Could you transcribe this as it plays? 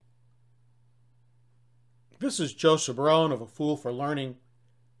This is Joseph Barone of A Fool for Learning,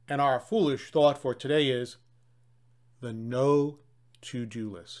 and our foolish thought for today is the no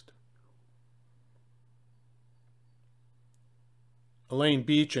to-do list. Elaine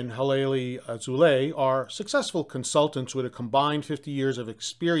Beach and Haleli Zulay are successful consultants with a combined 50 years of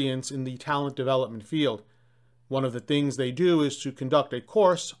experience in the talent development field. One of the things they do is to conduct a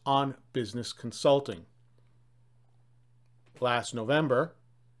course on business consulting. Last November,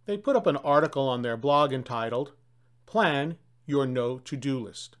 they put up an article on their blog entitled, "Plan Your No To-Do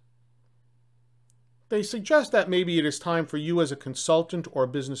List." They suggest that maybe it is time for you as a consultant or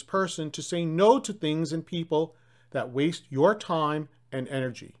business person to say no to things and people that waste your time and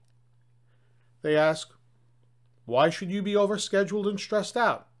energy. They ask, why should you be overscheduled and stressed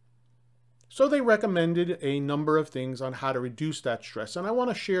out? So they recommended a number of things on how to reduce that stress, and I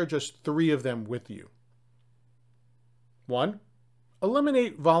want to share just 3 of them with you. 1.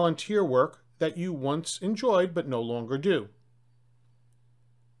 Eliminate volunteer work that you once enjoyed but no longer do.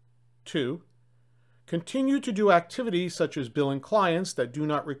 2. Continue to do activities such as billing clients that do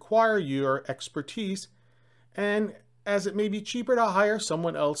not require your expertise, and as it may be cheaper to hire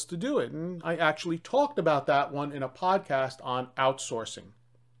someone else to do it. And I actually talked about that one in a podcast on outsourcing.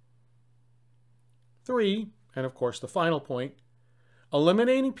 3, and of course the final point,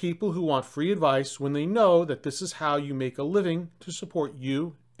 eliminating people who want free advice when they know that this is how you make a living to support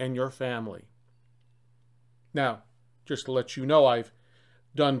you and your family. Now, just to let you know, I've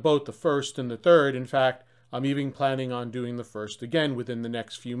done both the first and the third. In fact, I'm even planning on doing the first again within the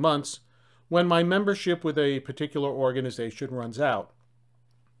next few months when my membership with a particular organization runs out.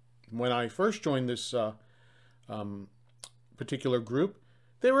 When I first joined this particular group,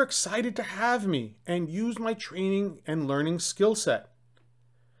 they were excited to have me and use my training and learning skill set.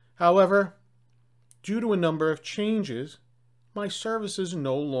 However, due to a number of changes, my services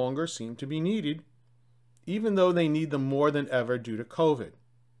no longer seem to be needed, even though they need them more than ever due to COVID.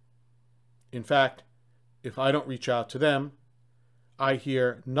 In fact, if I don't reach out to them, I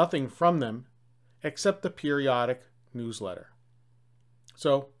hear nothing from them except the periodic newsletter.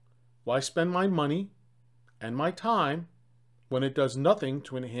 So, why spend my money and my time when it does nothing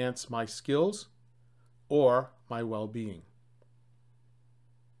to enhance my skills or my well-being?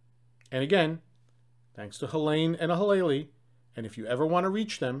 And again, thanks to Helene and Haleli, and if you ever want to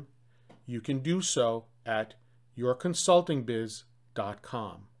reach them, you can do so at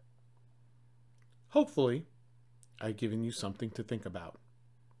yourconsultingbiz.com. Hopefully, I've given you something to think about.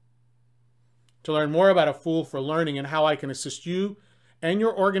 To learn more about A Fool for Learning and how I can assist you and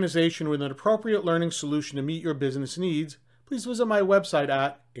your organization with an appropriate learning solution to meet your business needs, please visit my website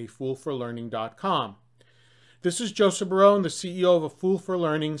at afoolforlearning.com. This is Joseph Barone, the CEO of A Fool for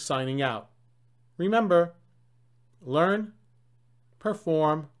Learning, signing out. Remember, learn,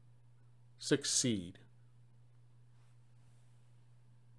 perform, succeed.